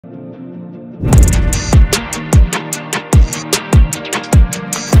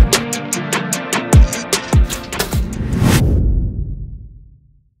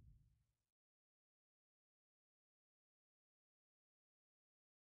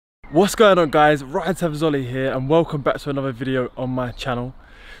What's going on, guys? Ryan Tavazoli here and welcome back to another video on my channel.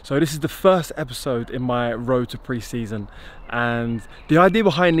 So this is the first episode in my road to pre-season, and the idea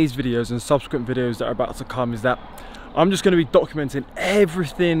behind these videos and subsequent videos that are about to come is that I'm just going to be documenting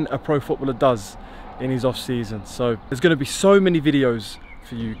everything a pro footballer does in his off season. So there's going to be so many videos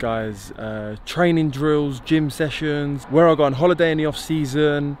for you guys, training drills, gym sessions, where I go on holiday in the off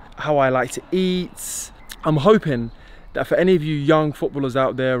season, how I like to eat. I'm hoping that for any of you young footballers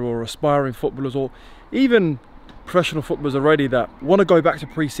out there, or aspiring footballers, or even professional footballers already that want to go back to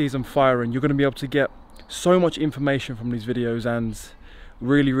pre-season firing, you're going to be able to get so much information from these videos and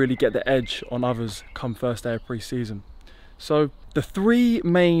really get the edge on others come first day of pre-season. So the three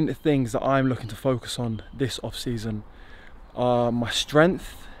main things that I'm looking to focus on this off-season are my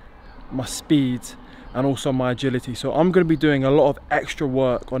strength, my speed, and also my agility. So I'm going to be doing a lot of extra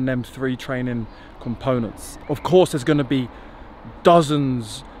work on them three training components. Of course, there's going to be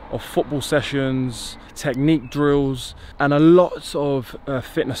dozens of football sessions, technique drills, and a lot of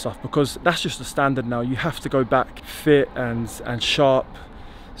fitness stuff, because that's just the standard now. You have to go back fit and sharp.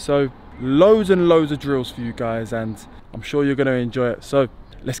 So loads and loads of drills for you guys, and I'm sure you're going to enjoy it. So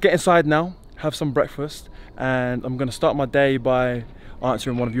let's get inside now, have some breakfast, and I'm going to start my day by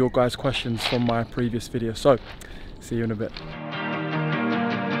answering one of your guys' questions from my previous video. So see you in a bit.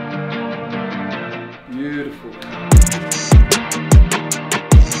 Beautiful.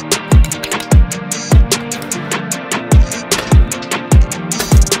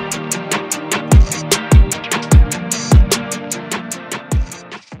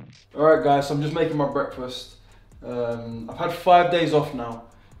 Alright guys, so I'm just making my breakfast. I've had 5 days off now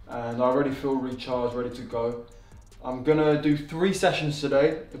and I already feel recharged, ready to go. I'm gonna do 3 sessions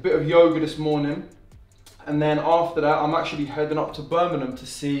today, a bit of yoga this morning, and then after that I'm actually heading up to Birmingham to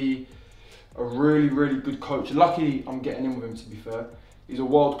see a really good coach. Lucky I'm getting in with him, to be fair. He's a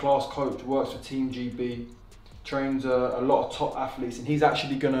world-class coach, works for Team GB, trains a lot of top athletes, and he's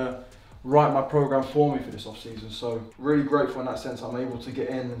actually gonna write my program for me for this off-season. So really grateful in that sense I'm able to get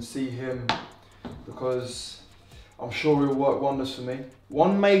in and see him, because I'm sure he'll work wonders for me.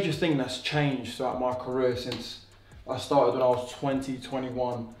 One major thing that's changed throughout my career since I started when I was 20,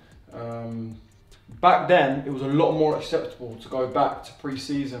 21. Back then, it was a lot more acceptable to go back to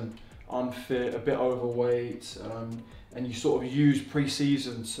pre-season unfit, a bit overweight, and you sort of use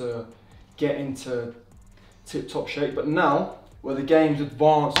pre-season to get into tip-top shape. But now, where the game's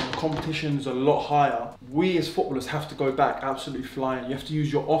advanced and the competition's a lot higher, we as footballers have to go back absolutely flying. You have to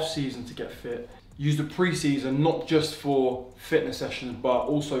use your off-season to get fit. Use the pre-season not just for fitness sessions, but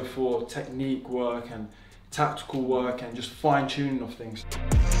also for technique work and tactical work and just fine-tuning of things.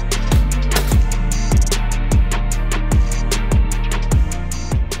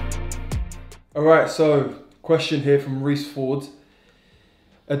 Alright, so question here from Reese Ford.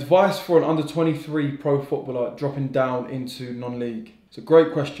 Advice for an under 23 pro footballer dropping down into non-league. It's a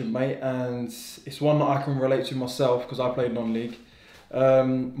great question, mate, and it's one that I can relate to myself because I played non-league.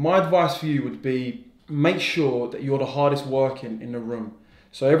 My advice for you would be, make sure that you're the hardest working in the room.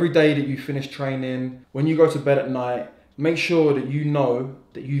 So every day that you finish training, when you go to bed at night, make sure that you know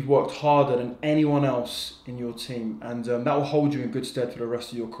that you've worked harder than anyone else in your team, and that will hold you in good stead for the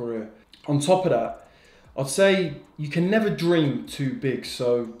rest of your career. On top of that, I'd say you can never dream too big.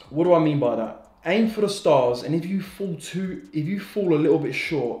 So what do I mean by that? Aim for the stars, and if you fall a little bit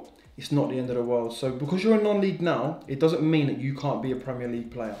short, it's not the end of the world. So because you're in non-league now, it doesn't mean that you can't be a Premier League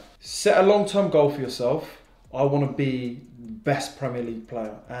player. Set a long-term goal for yourself. I want to be the best Premier League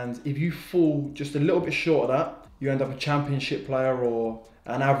player, and if you fall just a little bit short of that, you end up a Championship player or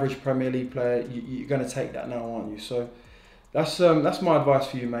an average Premier League player. You're going to take that now, aren't you? So that's my advice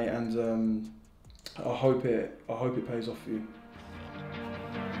for you, mate, and I hope it pays off for you.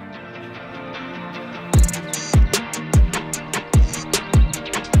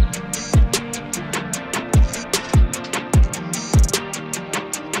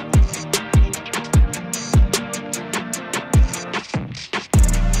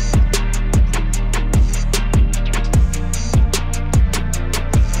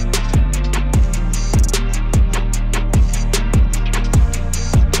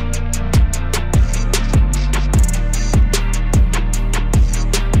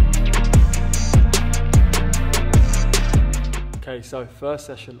 So first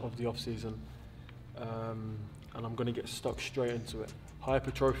session of the off season, and I'm going to get stuck straight into it.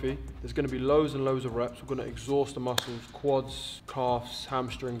 Hypertrophy. There's going to be loads and loads of reps. We're going to exhaust the muscles, quads, calves,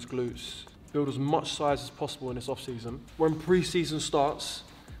 hamstrings, glutes. Build as much size as possible in this off season. When pre-season starts,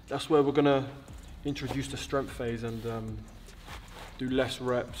 that's where we're going to introduce the strength phase and do less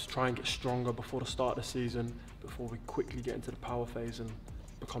reps, try and get stronger before the start of the season, before we quickly get into the power phase and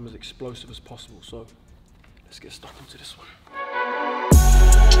become as explosive as possible. So let's get stuck into this one.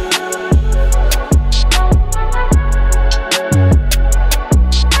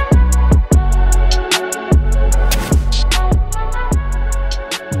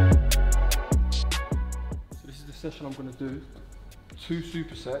 So this is the session I'm going to do. 2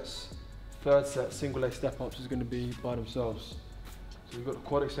 supersets. Third set, single leg step ups, is going to be by themselves. So we've got the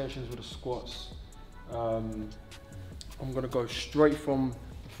quad extensions with the squats. I'm going to go straight from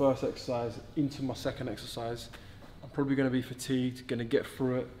the first exercise into my second exercise. I'm probably going to be fatigued, going to get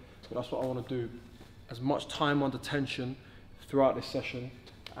through it, but that's what I want to do. As much time under tension throughout this session,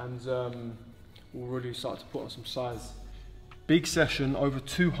 and we'll really start to put on some size. Big session, over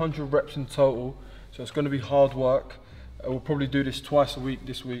 200 reps in total, so it's going to be hard work. We'll probably do this twice a week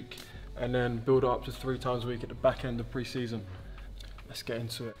this week, and then build up to 3 times a week at the back end of pre-season. Let's get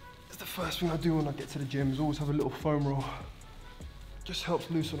into it. That's the first thing I do when I get to the gym, is always have a little foam roll. Just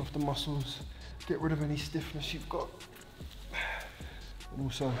helps loosen off the muscles, get rid of any stiffness you've got. And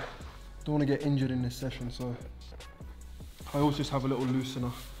also, don't want to get injured in this session, so I always just have a little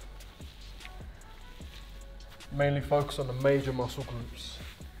loosener. Mainly focus on the major muscle groups,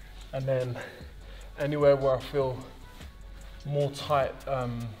 and then anywhere where I feel more tight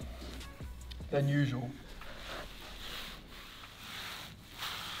than usual.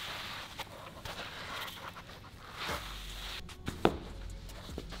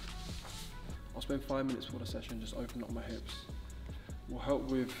 I'll spend 5 minutes for the session just opening up my hips. Will help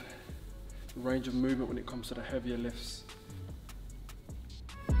with the range of movement when it comes to the heavier lifts.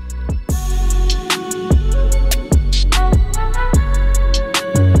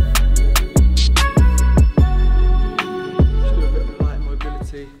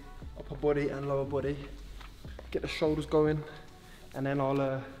 Body and lower body, get the shoulders going, and then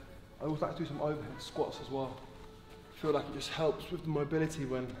I always like to do some overhead squats as well. I feel like it just helps with the mobility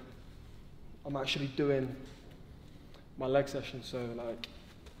when I'm actually doing my leg session, so like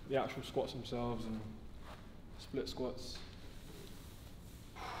the actual squats themselves and split squats.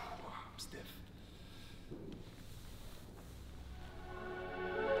 I'm stiff.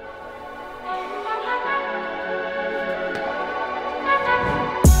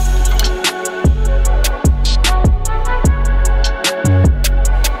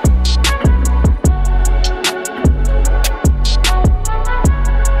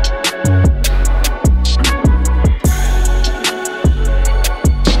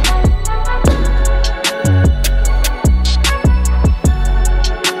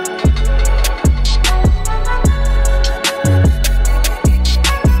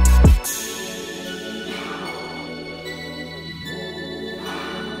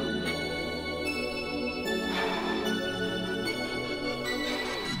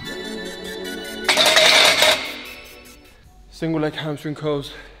 Single leg hamstring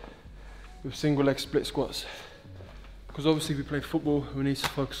curls with single leg split squats. Because obviously we play football, we need to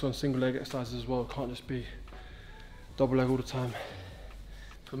focus on single leg exercises as well. It can't just be double leg all the time.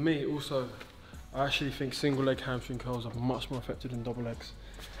 For me also, I actually think single leg hamstring curls are much more effective than double legs.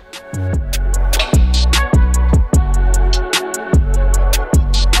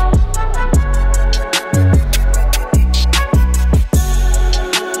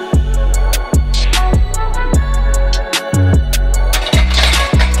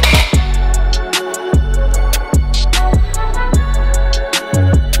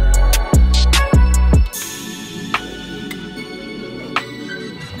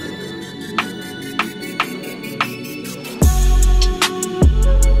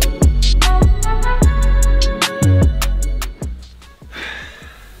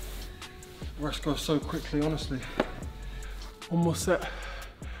 Rest goes so quickly, honestly. One more set,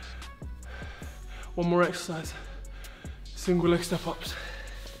 one more exercise, single leg step ups.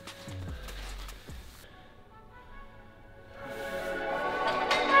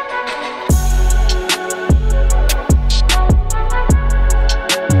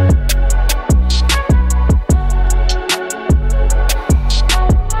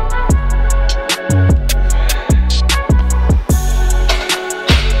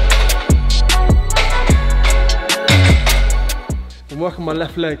 Working my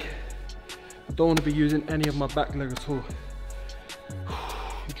left leg. I don't want to be using any of my back leg at all.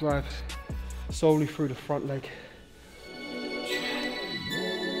 Drive solely through the front leg.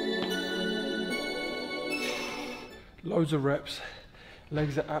 Loads of reps.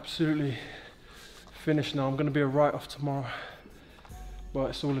 Legs are absolutely finished now. I'm going to be a write-off tomorrow, but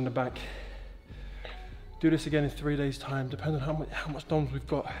it's all in the bank. Do this again in 3 days' time, depending on how much DOMs we've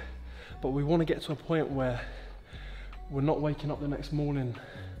got. But we want to get to a point where we're not waking up the next morning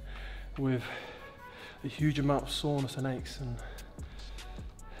with a huge amount of soreness and aches, and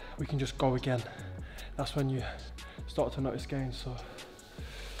we can just go again. That's when you start to notice gains. So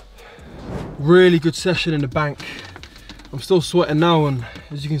really good session in the bank. I'm still sweating now, and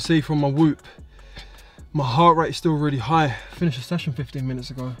as you can see from my whoop, my heart rate is still really high. I finished the session 15 minutes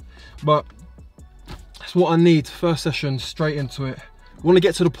ago, but that's what I need. First session, straight into it. I want to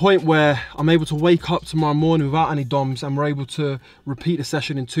get to the point where I'm able to wake up tomorrow morning without any DOMs, and we're able to repeat the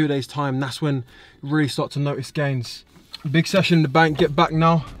session in 2 days' time. That's when you really start to notice gains. Big session in the bank, get back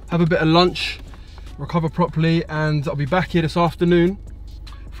now, have a bit of lunch, recover properly, and I'll be back here this afternoon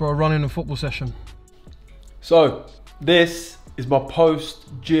for a running and football session. So this is my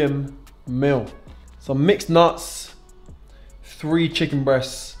post-gym meal. Some mixed nuts, 3 chicken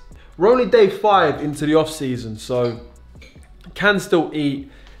breasts. We're only day 5 into the off season, so can still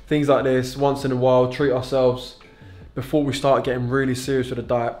eat things like this once in a while, treat ourselves before we start getting really serious with the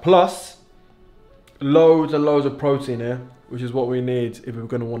diet. Plus, loads and loads of protein here, which is what we need if we're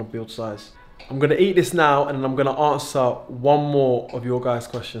gonna wanna build size. I'm gonna eat this now, and then I'm gonna answer one more of your guys'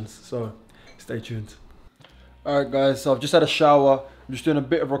 questions, so stay tuned. All right guys, so I've just had a shower. I'm just doing a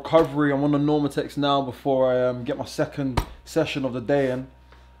bit of recovery. I'm on the Normatex now before I get my second session of the day in.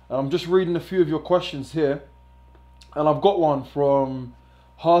 And I'm just reading a few of your questions here. And I've got one from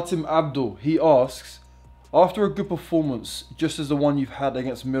Hatim Abdul. He asks, after a good performance, just as the one you've had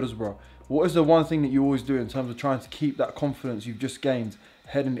against Middlesbrough, what is the one thing that you always do in terms of trying to keep that confidence you've just gained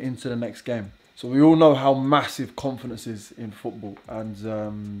heading into the next game? So we all know how massive confidence is in football.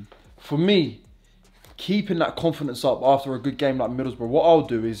 And for me, keeping that confidence up after a good game like Middlesbrough, what I'll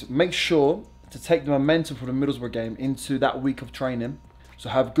do is make sure to take the momentum from the Middlesbrough game into that week of training. So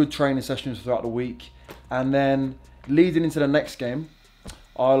have good training sessions throughout the week. And then leading into the next game,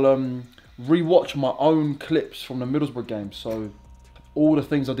 I'll re-watch my own clips from the Middlesbrough game. So all the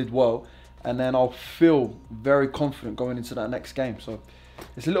things I did well, and then I'll feel very confident going into that next game. So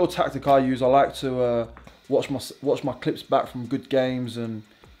it's a little tactic I use. I like to watch my clips back from good games, and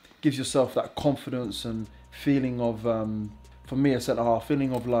gives yourself that confidence and feeling of, for me, a centre half,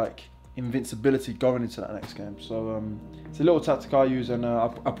 feeling of like invincibility going into that next game. So it's a little tactic I use, and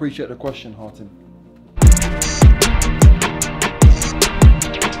I appreciate the question, Hatim.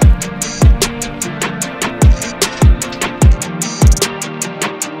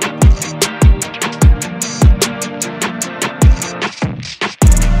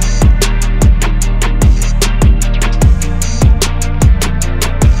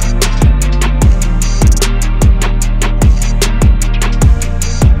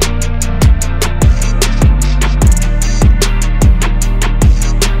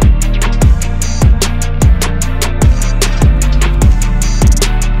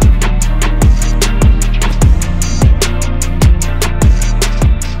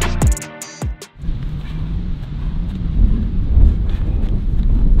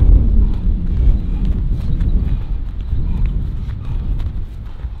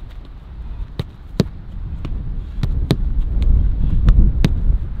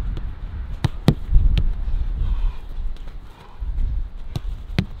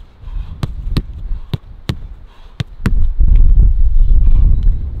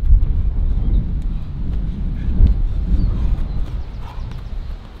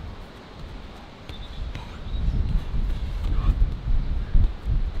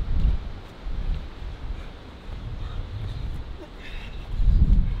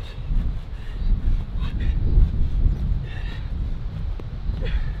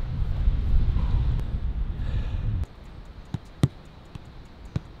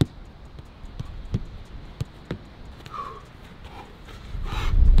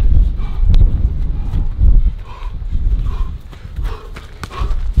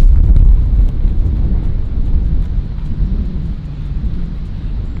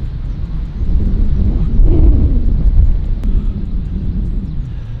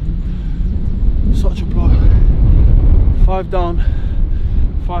 Such a blow. 5 down,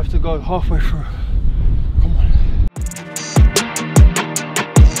 5 to go, halfway through. Come on.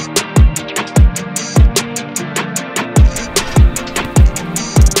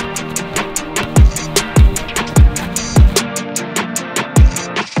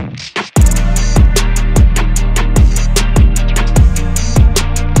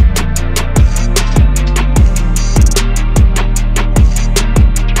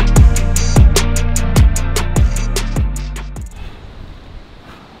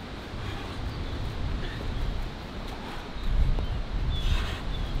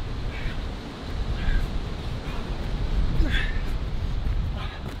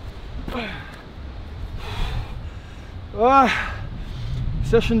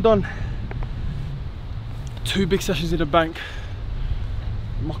 Session done. 2 big sessions in the bank.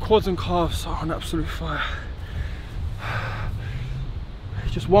 My quads and calves are on absolute fire.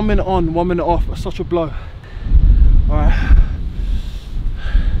 Just 1 minute on, 1 minute off, such a blow. Alright.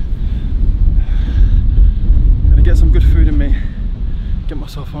 Gonna get some good food in me, get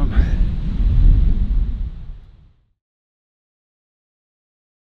myself home.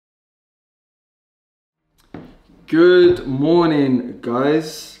 Good morning,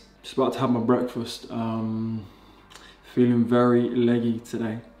 guys. Just about to have my breakfast. Feeling very leggy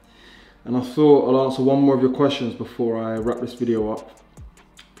today. And I thought I'll answer one more of your questions before I wrap this video up.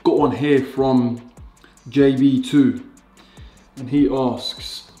 I've got one here from JB2. And he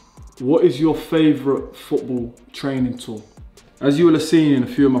asks, what is your favorite football training tool? As you will have seen in a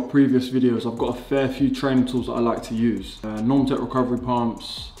few of my previous videos, I've got a fair few training tools that I like to use. Normtec recovery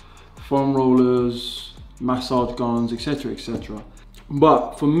pumps, foam rollers, massage guns, etc, etc.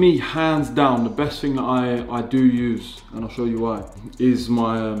 But for me, hands down, the best thing that I do use, and I'll show you why, is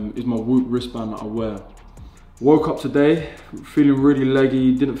my Whoop wristband that I wear. Woke up today feeling really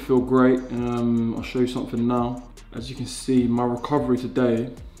leggy, didn't feel great. I'll show you something now. As you can see, my recovery today,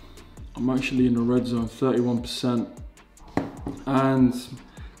 I'm actually in the red zone, 31%. And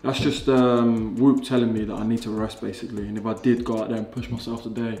that's just Whoop telling me that I need to rest basically. And if I did go out there and push myself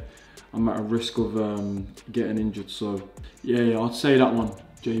today, I'm at a risk of getting injured. So yeah, I'd say that one,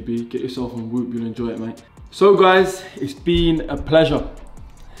 JB. Get yourself on Whoop, you'll enjoy it, mate. So guys, it's been a pleasure.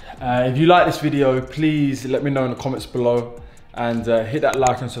 If you like this video, please let me know in the comments below and hit that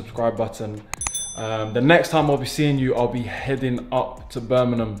like and subscribe button. The next time I'll be seeing you, I'll be heading up to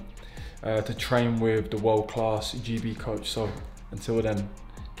Birmingham to train with the world-class GB coach. So until then,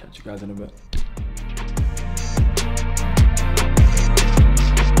 catch you guys in a bit.